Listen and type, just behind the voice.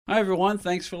Hi, everyone.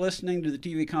 Thanks for listening to the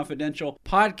TV Confidential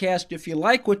podcast. If you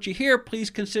like what you hear, please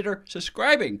consider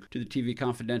subscribing to the TV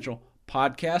Confidential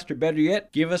podcast, or better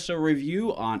yet, give us a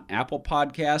review on Apple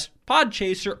Podcasts,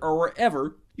 Podchaser, or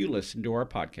wherever you listen to our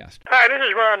podcast. Hi, this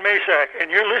is Ron Masak,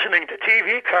 and you're listening to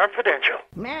TV Confidential.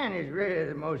 Man is really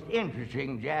the most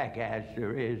interesting jackass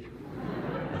there is.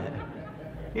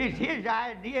 It's his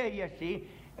idea, you see,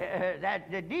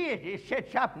 that the deity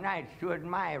sits up nights to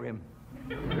admire him.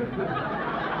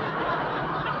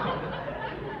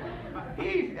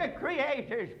 He's the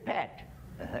creator's pet.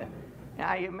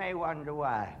 Now, you may wonder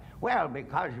why. Well,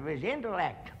 because of his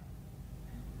intellect.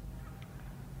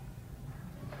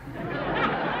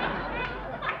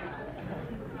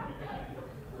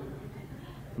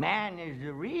 Man is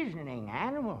the reasoning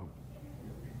animal.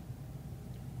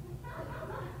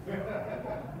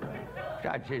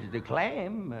 Such is the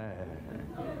claim,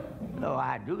 though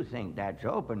I do think that's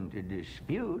open to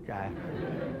dispute.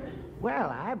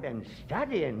 I've been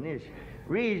studying this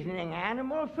reasoning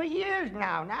animal for years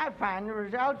now, and I find the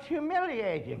results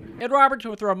humiliating. Ed Roberts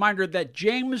with a reminder that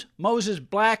James Moses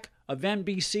Black of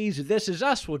NBC's This Is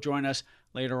Us will join us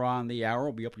later on in the hour.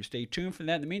 We hope you stay tuned for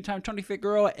that. In the meantime, Tony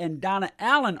Figueroa and Donna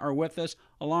Allen are with us,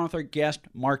 along with our guest,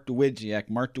 Mark Dawidziak.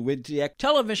 Mark Dawidziak,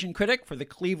 television critic for the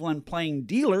Cleveland Plain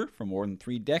Dealer for more than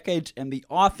 3 decades, and the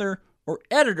author or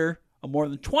editor of more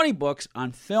than 20 books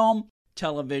on film,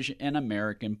 television, and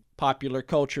American popular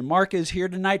culture. Mark is here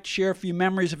tonight to share a few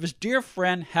memories of his dear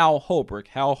friend, Hal Holbrook.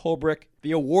 Hal Holbrook,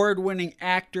 the award-winning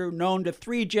actor known to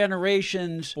 3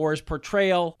 generations for his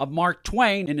portrayal of Mark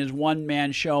Twain in his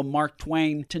one-man show, Mark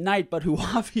Twain Tonight, but who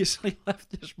obviously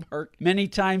left his mark many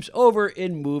times over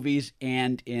in movies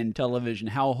and in television.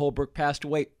 Hal Holbrook passed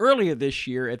away earlier this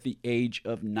year at the age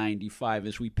of 95.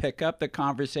 As we pick up the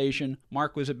conversation,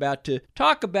 Mark was about to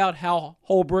talk about how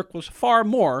Holbrook was far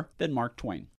more than Mark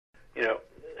Twain. You know,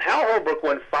 Hal Holbrook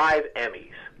won 5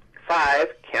 Emmys. 5,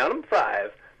 count them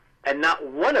 5, and not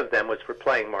one of them was for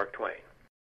playing Mark Twain.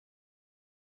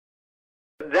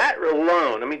 That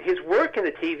alone, I mean, his work in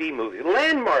the TV movies,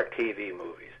 landmark TV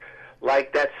movies,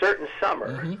 like That Certain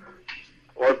Summer,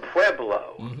 or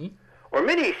Pueblo, or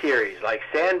miniseries like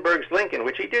Sandberg's Lincoln,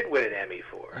 which he did win an Emmy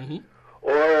for,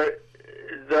 or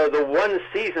the one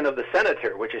season of The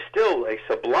Senator, which is still a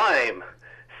sublime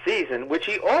season, which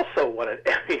he also won an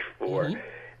Emmy for.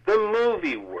 The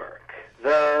movie work,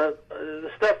 the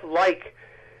stuff like,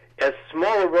 as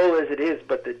small a role as it is,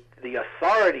 but the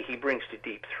authority he brings to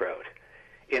Deep Throat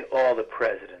in All the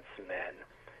President's Men.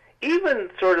 Even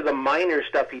sort of the minor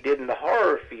stuff he did in the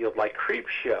horror field, like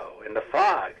Creepshow and The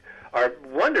Fog, are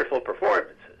wonderful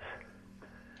performances.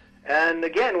 And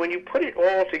again, when you put it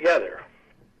all together,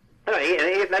 and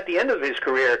even at the end of his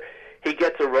career, he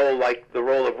gets a role like the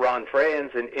role of Ron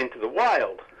Franz in Into the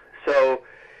Wild. So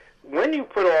when you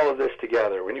put all of this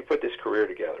together, when you put this career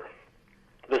together,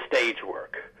 the stage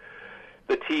work,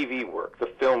 the TV work, the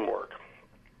film work,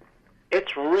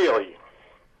 it's really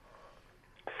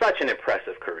such an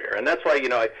impressive career. And that's why, you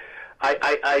know,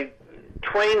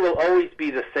 Twain will always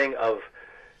be the thing of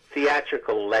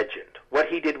theatrical legend. What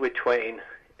he did with Twain,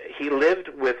 he lived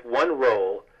with one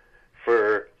role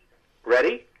for,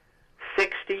 ready,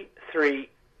 63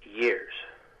 years.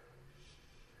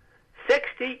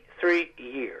 63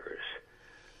 years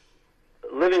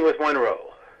living with one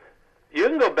role. You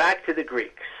can go back to the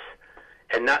Greeks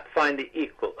and not find the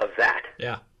equal of that.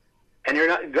 Yeah. And you're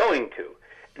not going to.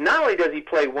 Not only does he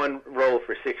play one role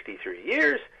for 63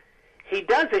 years, he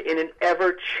does it in an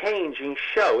ever-changing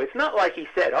show. It's not like he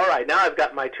said, all right, now I've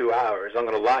got my 2 hours, I'm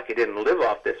going to lock it in and live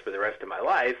off this for the rest of my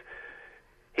life.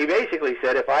 He basically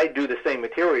said, if I do the same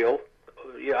material,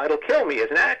 you know, it'll kill me as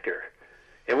an actor.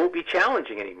 It won't be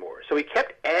challenging anymore. So he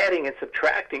kept adding and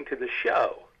subtracting to the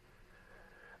show.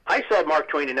 I saw Mark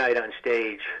Twain Tonight on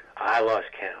stage. I lost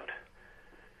count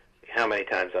how many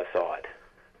times I saw it.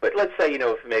 But let's say, you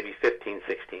know, maybe 15,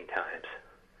 16 times.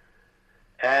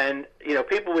 And, you know,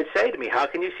 people would say to me, how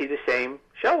can you see the same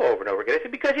show over and over again? I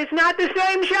said, because it's not the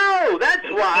same show. That's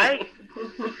why.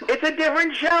 It's a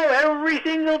different show every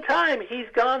single time. He's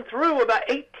gone through about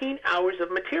 18 hours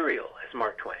of material as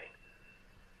Mark Twain.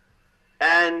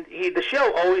 And the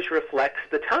show always reflects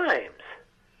the times.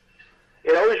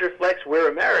 It always reflects where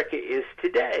America is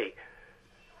today.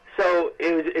 So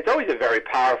it's always a very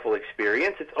powerful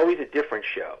experience. It's always a different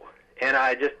show. And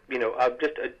I just,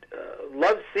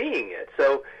 love seeing it.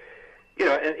 So,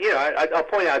 I'll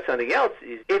point out something else.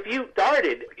 If you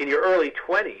started in your early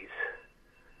 20s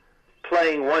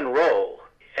playing one role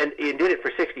and did it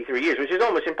for 63 years, which is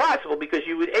almost impossible because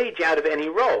you would age out of any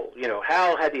role. You know,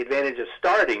 Hal had the advantage of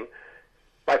starting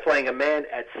by playing a man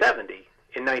at 70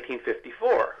 in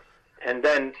 1954. and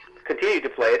then continued to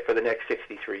play it for the next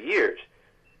 63 years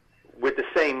with the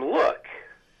same look.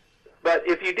 But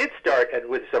if you did start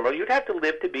with Summerall, you'd have to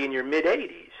live to be in your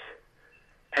mid-80s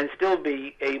and still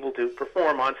be able to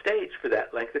perform on stage for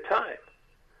that length of time.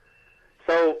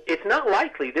 So it's not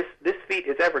likely this feat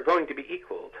is ever going to be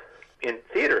equaled in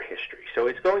theater history. So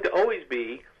it's going to always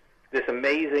be this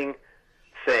amazing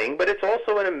thing, but it's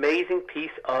also an amazing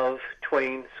piece of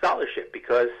Twain scholarship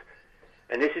because,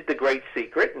 and this is the great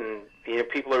secret, and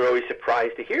people are always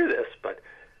surprised to hear this, but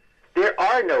there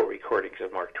are no recordings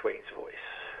of Mark Twain's voice.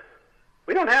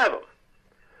 We don't have them.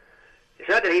 It's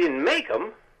not that he didn't make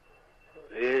them.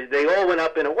 They all went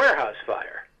up in a warehouse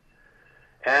fire.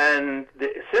 And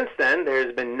since then,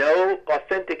 there's been no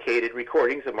authenticated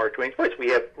recordings of Mark Twain's voice. We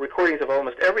have recordings of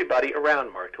almost everybody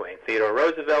around Mark Twain. Theodore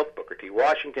Roosevelt, Booker T.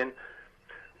 Washington.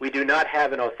 We do not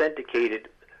have an authenticated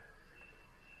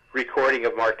recording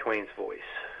of Mark Twain's voice.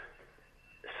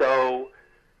 So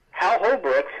Hal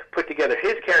Holbrook put together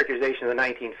his characterization in the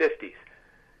 1950s,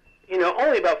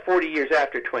 only about 40 years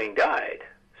after Twain died.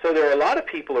 So there are a lot of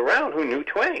people around who knew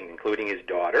Twain, including his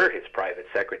daughter, his private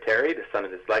secretary, the son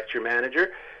of his lecture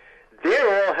manager.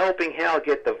 They're all helping Hal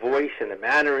get the voice and the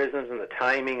mannerisms and the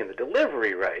timing and the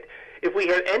delivery right. If we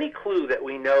have any clue that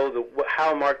we know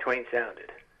how Mark Twain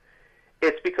sounded,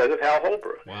 it's because of Hal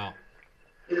Holbrook. Wow.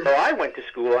 So I went to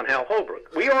school on Hal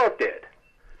Holbrook. We all did.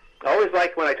 I always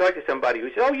like when I talk to somebody who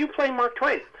says, "Oh, you play Mark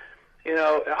Twain."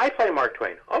 I play Mark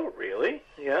Twain. Oh, really?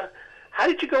 Yeah. How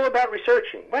did you go about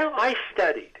researching? Well, I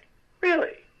studied.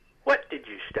 Really? What did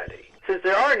you study? Since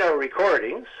there are no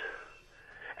recordings,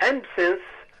 and since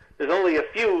there's only a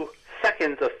few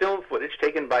seconds of film footage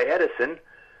taken by Edison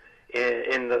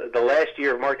in the last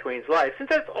year of Mark Twain's life, since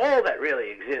that's all that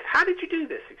really exists, how did you do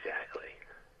this exactly?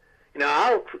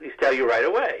 I'll tell you right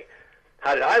away.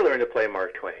 How did I learn to play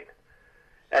Mark Twain?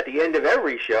 At the end of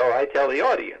every show, I tell the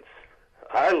audience,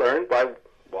 I learned by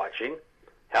watching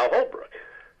Hal Holbrook.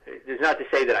 It's not to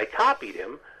say that I copied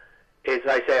him. It's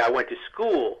I say I went to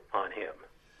school on him.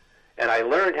 And I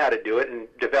learned how to do it and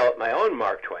developed my own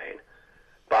Mark Twain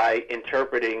by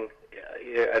interpreting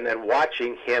and then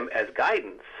watching him as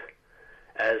guidance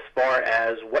as far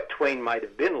as what Twain might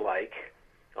have been like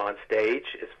on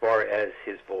stage as far as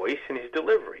his voice and his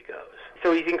delivery goes.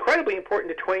 So he's incredibly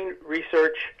important to Twain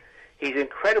research. He's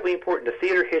incredibly important to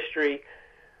theater history.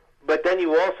 But then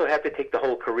you also have to take the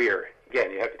whole career. Again,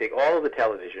 you have to take all of the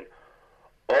television,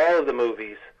 all of the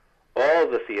movies, all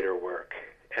of the theater work,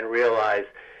 and realize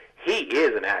he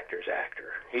is an actor's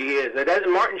actor. He is.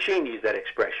 Martin Sheen used that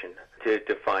expression to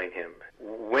define him.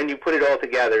 When you put it all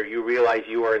together, you realize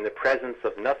you are in the presence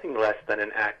of nothing less than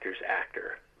an actor's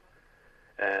actor.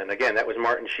 And again, that was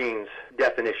Martin Sheen's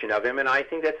definition of him, and I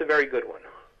think that's a very good one.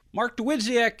 Mark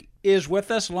Dawidziak is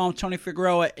with us, along with Tony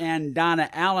Figueroa and Donna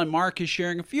Allen. Mark is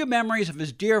sharing a few memories of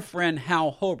his dear friend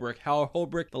Hal Holbrook. Hal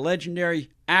Holbrook, the legendary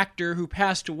actor who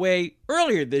passed away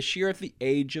earlier this year at the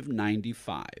age of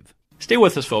 95. Stay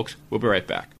with us, folks. We'll be right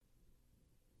back.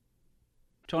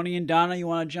 Tony and Donna, you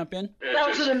want to jump in? That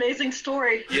was an amazing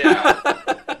story. Yeah.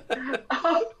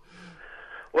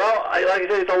 Well, like I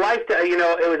said, it's a lifetime.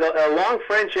 It was a long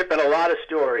friendship and a lot of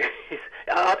stories.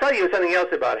 I'll tell you something else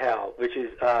about Hal, which is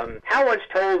Hal once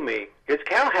told me, because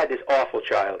Hal had this awful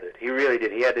childhood. He really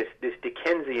did. He had this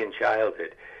Dickensian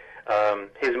childhood.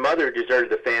 His mother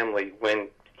deserted the family when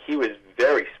he was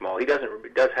very small. He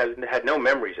had no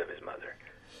memories of his mother,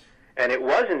 and it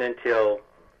wasn't until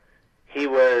he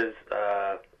was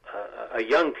a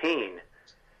young teen,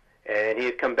 and he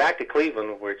had come back to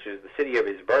Cleveland, which is the city of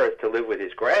his birth, to live with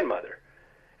his grandmother.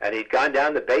 And he'd gone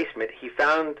down the basement. He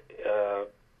found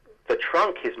the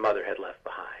trunk his mother had left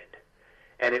behind.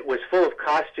 And it was full of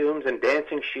costumes and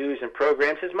dancing shoes and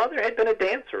programs. His mother had been a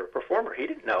dancer, a performer. He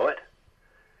didn't know it.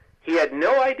 He had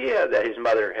no idea that his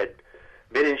mother had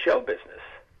been in show business.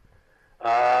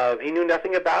 He knew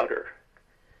nothing about her.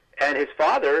 And his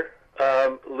father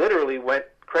literally went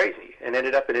crazy and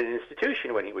ended up in an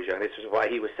institution when he was young. This is why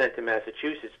he was sent to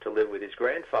Massachusetts to live with his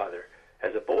grandfather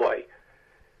as a boy.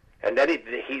 And then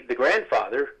the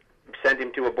grandfather sent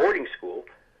him to a boarding school,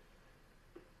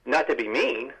 not to be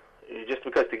mean, just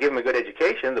because to give him a good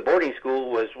education. The boarding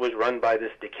school was run by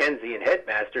this Dickensian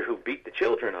headmaster who beat the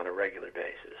children on a regular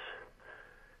basis.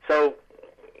 So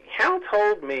Hal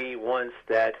told me once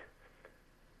that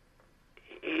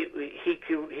he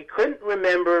couldn't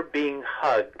remember being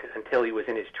hugged until he was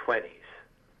in his 20s,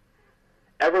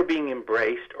 ever being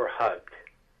embraced or hugged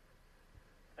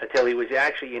until he was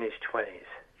actually in his 20s.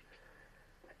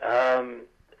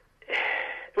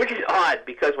 Which is odd,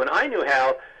 because when I knew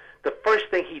Hal, the first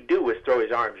thing he'd do was throw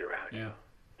his arms around you. Yeah.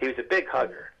 He was a big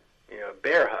hugger, a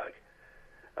bear hug.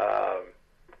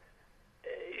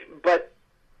 But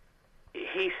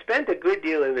he spent a good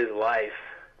deal of his life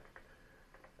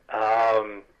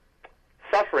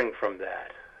suffering from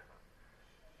that,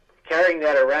 carrying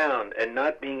that around and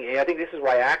not being... I think this is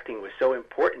why acting was so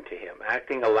important to him.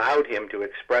 Acting allowed him to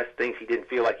express things he didn't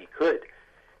feel like he could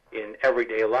in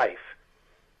everyday life.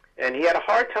 And he had a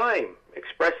hard time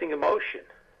expressing emotion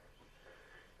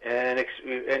and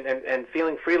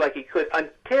feeling free like he could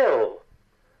until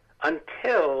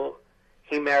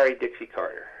he married Dixie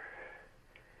Carter.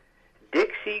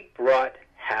 Dixie brought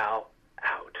Hal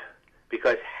out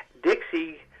because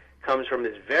Dixie comes from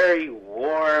this very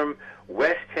warm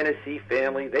West Tennessee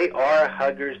family. They are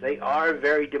huggers. They are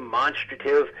very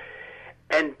demonstrative.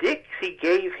 And Dixie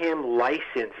gave him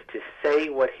license to say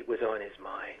what was on his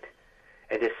mind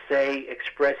and to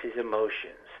express his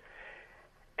emotions.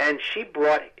 And he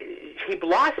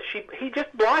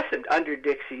just blossomed under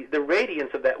Dixie. The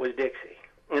radiance of that was Dixie.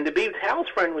 And to be Hal's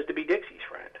friend was to be Dixie's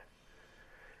friend.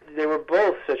 They were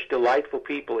both such delightful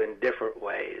people in different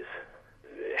ways.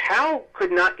 Hal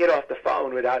could not get off the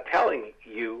phone without telling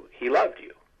you he loved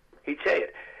you. He'd say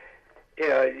it.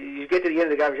 You get to the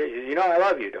end of the conversation, you know I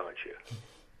love you, don't you?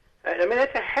 I mean,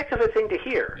 that's a heck of a thing to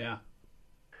hear. Yeah.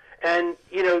 And,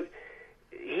 you know,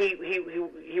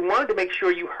 he wanted to make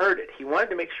sure you heard it. He wanted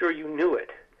to make sure you knew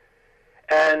it.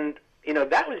 And, you know,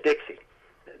 that was Dixie.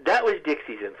 That was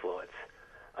Dixie's influence.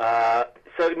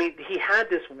 So, I mean, he had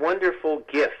this wonderful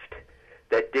gift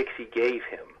that Dixie gave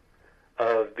him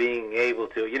of being able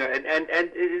to, you know,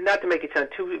 and not to make it sound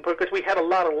too, because we had a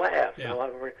lot of laughs. Yeah.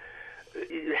 And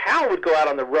Hal would go out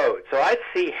on the road. So I'd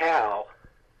see Hal,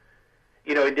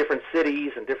 you know, in different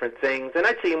cities and different things, and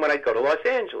I'd see him when I'd go to Los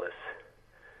Angeles.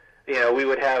 You know,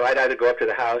 I'd either go up to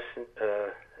the house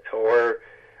or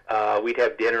we'd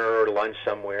have dinner or lunch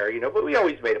somewhere, you know, but we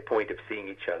always made a point of seeing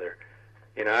each other.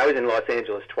 You know, I was in Los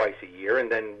Angeles twice a year,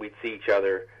 and then we'd see each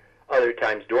other other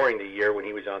times during the year when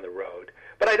he was on the road.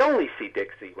 But I'd only see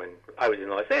Dixie when I was in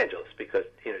Los Angeles because,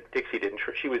 you know, Dixie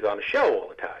she was on a show all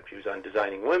the time. She was on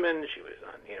Designing Women. She was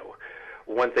on, you know,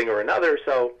 one thing or another.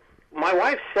 So my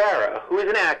wife, Sarah, who is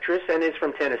an actress and is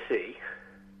from Tennessee,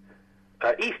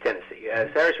 East Tennessee.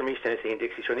 Sarah's from East Tennessee and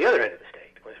Dixie's from the other end of the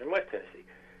state, was from West Tennessee.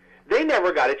 They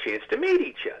never got a chance to meet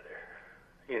each other.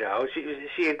 You know,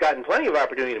 she had gotten plenty of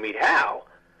opportunity to meet Hal,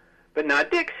 but not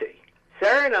Dixie.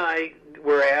 Sarah and I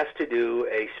were asked to do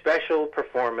a special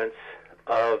performance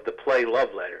of the play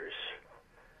Love Letters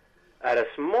at a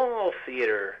small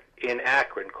theater in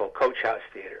Akron called Coach House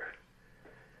Theater.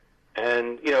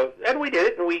 And, you know, and we did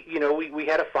it, and we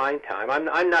had a fine time.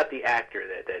 I'm not the actor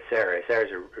that Sarah is.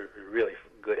 Sarah's a really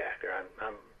good actor.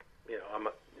 I'm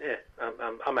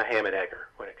a ham and egger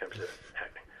when it comes to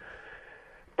acting.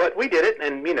 But we did it,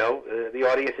 and, you know, the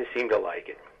audiences seemed to like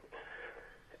it.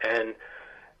 And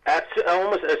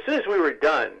almost as soon as we were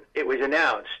done, it was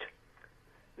announced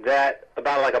that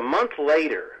about like a month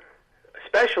later, a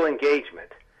special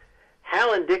engagement,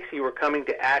 Hal and Dixie were coming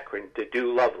to Akron to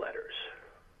do Love Letters.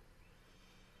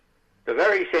 The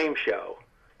very same show.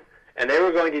 And they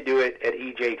were going to do it at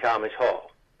E.J. Thomas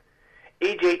Hall.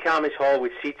 E.J. Thomas Hall,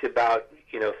 which seats about,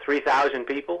 3,000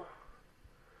 people.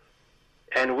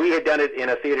 And we had done it in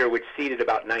a theater which seated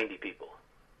about 90 people.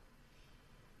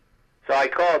 So I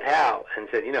called Hal and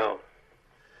said,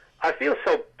 I feel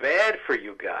so bad for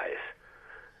you guys.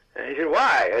 And he said,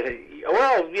 why? I said,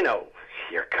 well,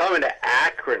 you're coming to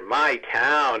Akron, my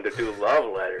town, to do Love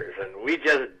Letters, and we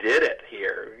just did it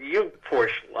here. You poor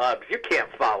schlubs, you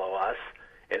can't follow us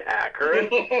in Akron.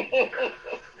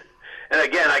 And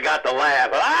again, I got the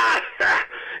laugh.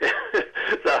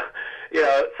 So,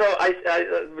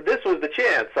 this was the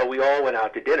chance. So we all went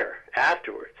out to dinner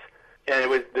afterwards. And it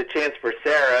was the chance for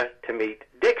Sarah to meet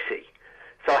Dixie.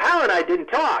 So Hal and I didn't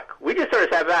talk. We just sort of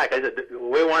sat back. I said,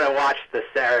 we want to watch the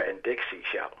Sarah and Dixie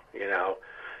show,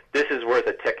 This is worth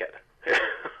a ticket.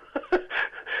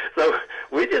 So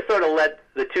we just sort of let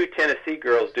the two Tennessee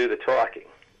girls do the talking.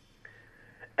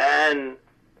 And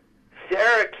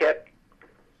Sarah kept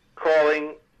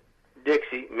calling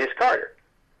Dixie Miss Carter.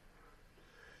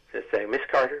 Just saying, Miss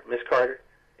Carter, Miss Carter.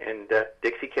 And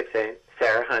Dixie kept saying,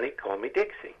 Sarah, honey, call me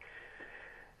Dixie.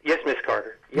 Yes, Miss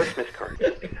Carter. Yes, Miss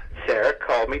Carter. Sarah,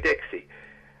 call me Dixie.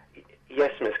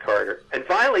 Yes, Miss Carter. And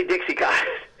finally Dixie got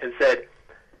it and said,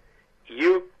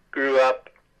 you grew up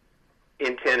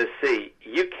in Tennessee.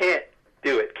 You can't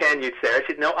do it, can you, Sarah? She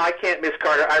said, no, I can't, Miss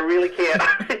Carter. I really can't.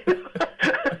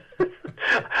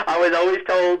 I was always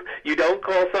told you don't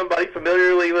call somebody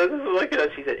familiarly.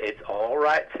 She said, it's all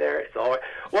right, Sarah. It's all right.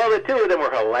 Well, the two of them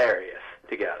were hilarious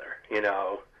together, And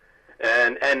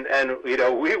we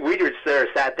just sort of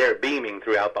sat there beaming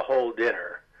throughout the whole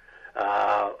dinner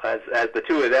as the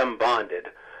two of them bonded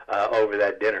over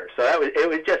that dinner. So it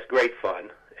was just great fun.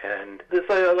 And there's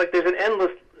an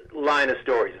endless line of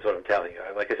stories is what I'm telling you.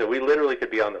 Like I said, we literally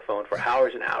could be on the phone for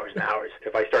hours and hours and hours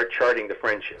if I start charting the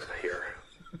friendship here.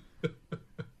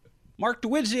 Mark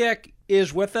Dawidziak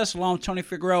is with us, along with Tony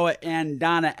Figueroa and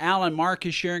Donna Allen. Mark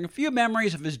is sharing a few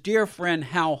memories of his dear friend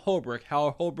Hal Holbrook.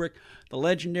 Hal Holbrook, the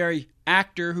legendary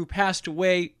actor who passed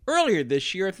away earlier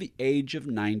this year at the age of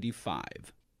 95.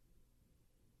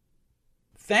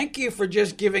 Thank you for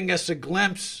just giving us a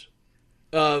glimpse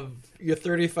of your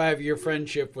 35-year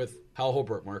friendship with Hal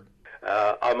Holbrook, Mark.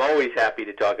 I'm always happy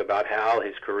to talk about Hal,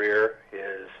 his career.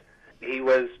 He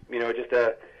was, just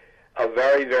a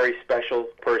very, very special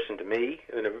person to me,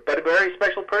 but a very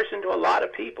special person to a lot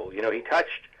of people. He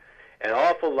touched an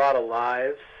awful lot of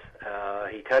lives.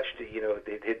 He touched,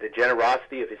 the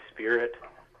generosity of his spirit.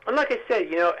 And like I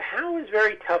said, Hal was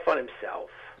very tough on himself.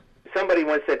 Somebody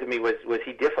once said to me, was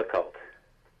he difficult?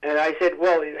 And I said,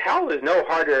 well, Hal was no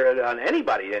harder on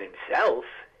anybody than himself.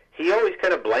 He always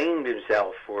kind of blamed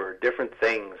himself for different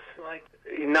things, like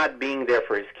not being there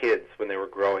for his kids when they were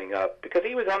growing up, because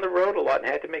he was on the road a lot and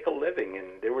had to make a living,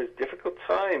 and there was difficult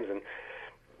times. And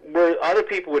where other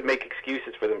people would make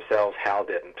excuses for themselves, Hal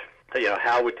didn't.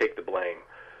 Hal would take the blame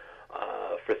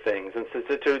for things. And so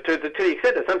to the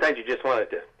extent that sometimes you just wanted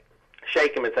to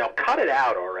shake him and say, oh, cut it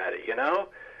out already,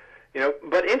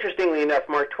 But interestingly enough,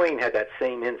 Mark Twain had that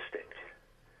same instinct.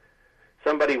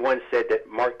 Somebody once said that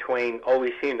Mark Twain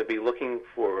always seemed to be looking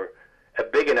for a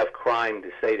big enough crime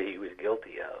to say that he was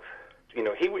guilty of.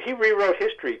 He rewrote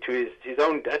history to his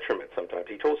own detriment sometimes.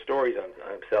 He told stories on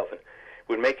himself and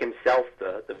would make himself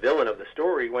the villain of the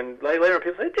story when later on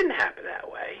people say, it didn't happen that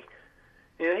way.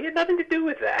 He had nothing to do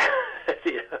with that.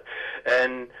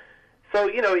 And so,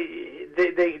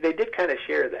 they did kind of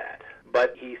share that.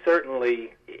 But he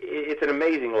certainly, it's an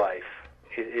amazing life.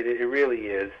 It really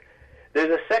is. There's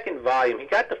a second volume. He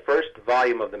got the first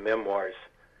volume of the memoirs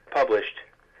published.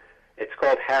 It's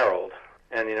called Harold.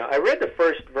 And, I read the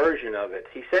first version of it.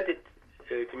 He sent it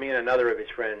to me and another of his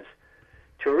friends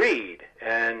to read.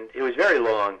 And it was very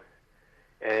long.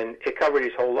 And it covered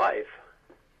his whole life.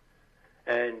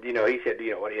 And, he said,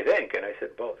 what do you think? And I said,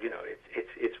 well,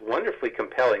 it's wonderfully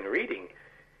compelling reading.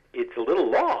 It's a little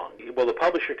long. Will the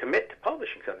publisher commit to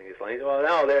publishing something this long? He said, well,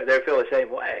 no, they feel the same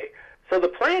way. So the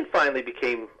plan finally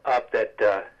became up that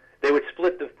they would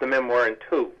split the memoir in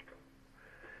two.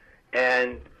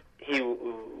 And they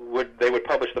would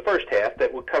publish the first half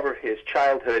that would cover his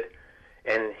childhood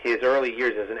and his early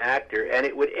years as an actor, and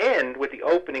it would end with the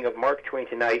opening of Mark Twain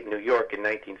Tonight in New York in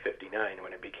 1959,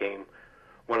 when it became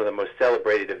one of the most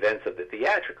celebrated events of the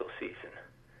theatrical season.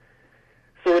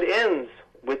 So it ends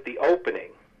with the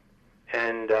opening,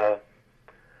 and a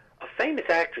famous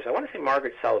actress, I want to say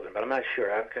Margaret Sullivan, but I'm not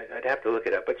sure. I'd have to look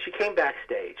it up. But she came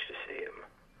backstage to see him.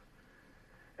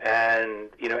 And,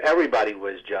 everybody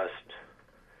was just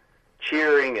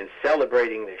cheering and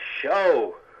celebrating this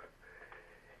show.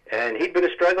 And he'd been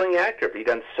a struggling actor. He'd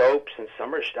done soaps and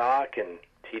summer stock, and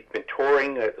he'd been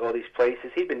touring at all these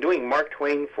places. He'd been doing Mark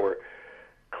Twain for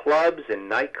clubs and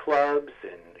nightclubs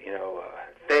and,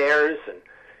 fairs and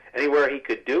anywhere he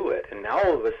could do it. And now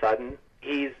all of a sudden,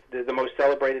 he's the most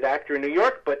celebrated actor in New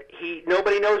York, but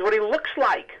nobody knows what he looks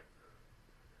like,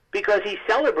 because he's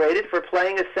celebrated for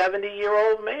playing a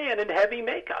 70-year-old man in heavy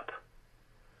makeup.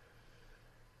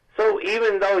 So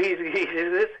even though he's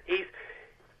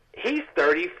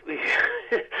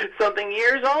 30-something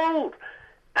years old,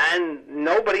 and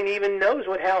nobody even knows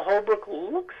what Hal Holbrook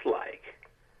looks like.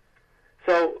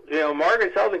 So,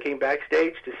 Margaret Sullivan came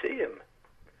backstage to see him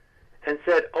and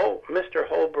said, oh, Mr.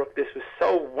 Holbrook, this was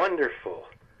so wonderful,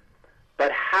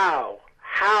 but how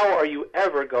are you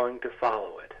ever going to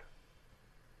follow it?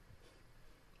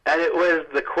 And it was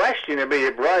the question,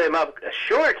 it brought him up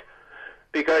short,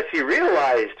 because he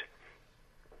realized,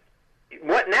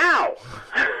 what now?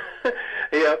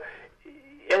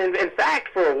 And in fact,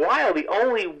 for a while, the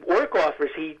only work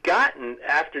offers he'd gotten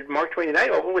after Mark Twain Tonight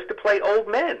opened was to play old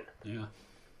men. Yeah.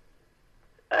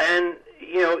 And,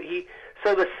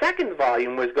 so the second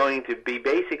volume was going to be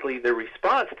basically the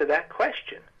response to that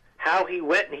question. How he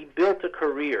went and he built a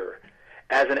career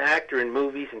as an actor in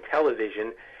movies and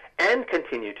television and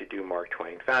continued to do Mark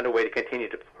Twain, found a way to continue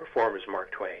to perform as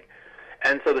Mark Twain.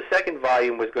 And so the second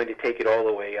volume was going to take it all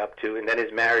the way up to, and then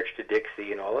his marriage to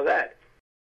Dixie and all of that.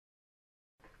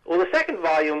 Well, the second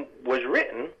volume was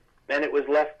written, and it was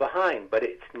left behind, but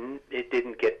it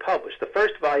didn't get published. The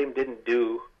first volume didn't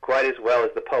do quite as well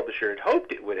as the publisher had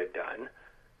hoped it would have done,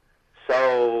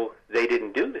 so they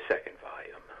didn't do the second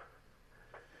volume.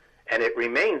 And it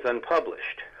remains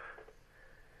unpublished.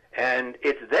 And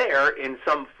it's there in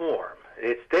some form.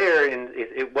 It's there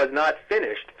it was not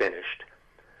finished,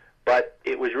 but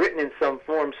it was written in some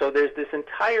form. So there's this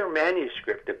entire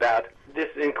manuscript about this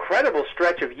incredible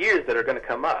stretch of years that are going to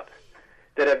come up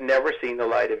that have never seen the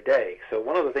light of day. So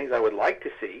one of the things I would like to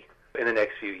see in the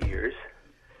next few years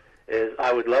is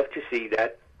I would love to see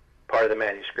that part of the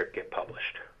manuscript get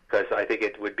published, because I think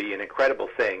it would be an incredible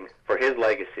thing for his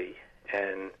legacy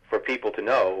and for people to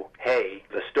know, hey,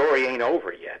 the story ain't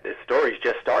over yet. The story's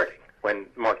just starting when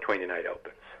Mark Twain Tonight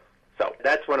opens. So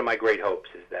that's one of my great hopes,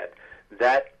 is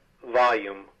that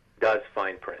volume does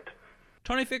find print.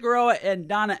 Tony Figueroa and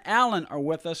Donna Allen are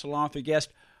with us, along with their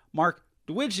guest, Mark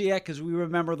Dawidziak, as we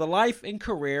remember the life and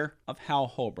career of Hal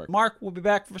Holbrook. Mark will be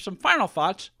back for some final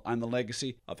thoughts on the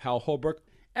legacy of Hal Holbrook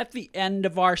at the end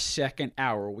of our second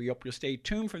hour. We hope you'll stay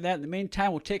tuned for that. In the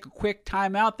meantime, we'll take a quick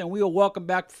time out, then we will welcome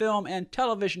back film and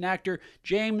television actor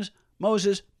James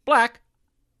Moses Black.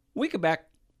 We come back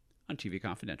on TV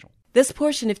Confidential. This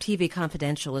portion of TV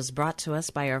Confidential is brought to us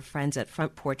by our friends at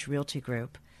Front Porch Realty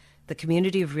Group, the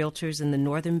community of realtors in the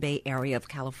Northern Bay area of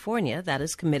California that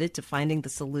is committed to finding the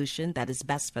solution that is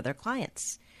best for their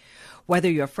clients.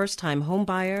 Whether you're a first-time home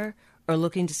buyer or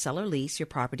looking to sell or lease your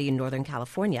property in Northern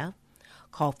California,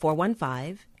 call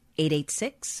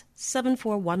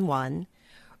 415-886-7411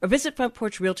 or visit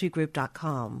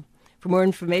frontporchrealtygroup.com for more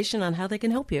information on how they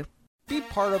can help you. Be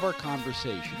part of our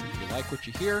conversation. If you like what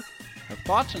you hear, have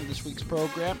thoughts on this week's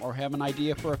program, or have an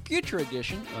idea for a future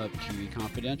edition of TV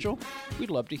Confidential, we'd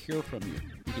love to hear from you.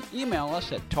 You can email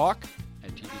us at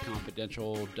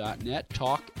talk@tvconfidential.net,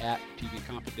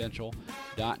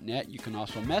 talk@tvconfidential.net. You can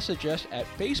also message us at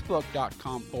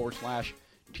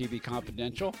facebook.com/TV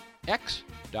Confidential,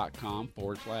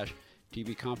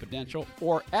 x.com/TV Confidential,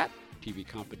 or at TV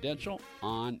Confidential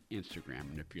on Instagram.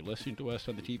 And if you're listening to us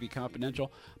on the TV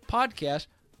Confidential podcast,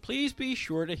 please be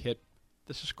sure to hit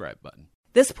the subscribe button.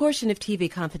 This portion of TV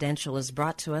Confidential is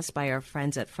brought to us by our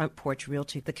friends at Front Porch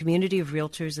Realty, the community of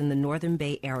realtors in the Northern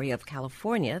Bay area of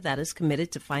California that is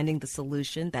committed to finding the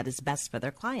solution that is best for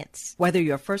their clients. Whether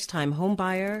you're a first-time home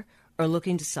buyer or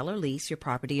looking to sell or lease your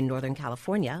property in Northern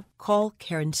California, call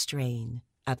Karen Strain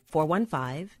at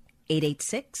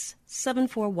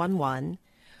 415-886-7411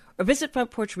 or visit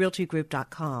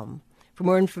frontporchrealtygroup.com for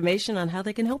more information on how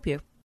they can help you.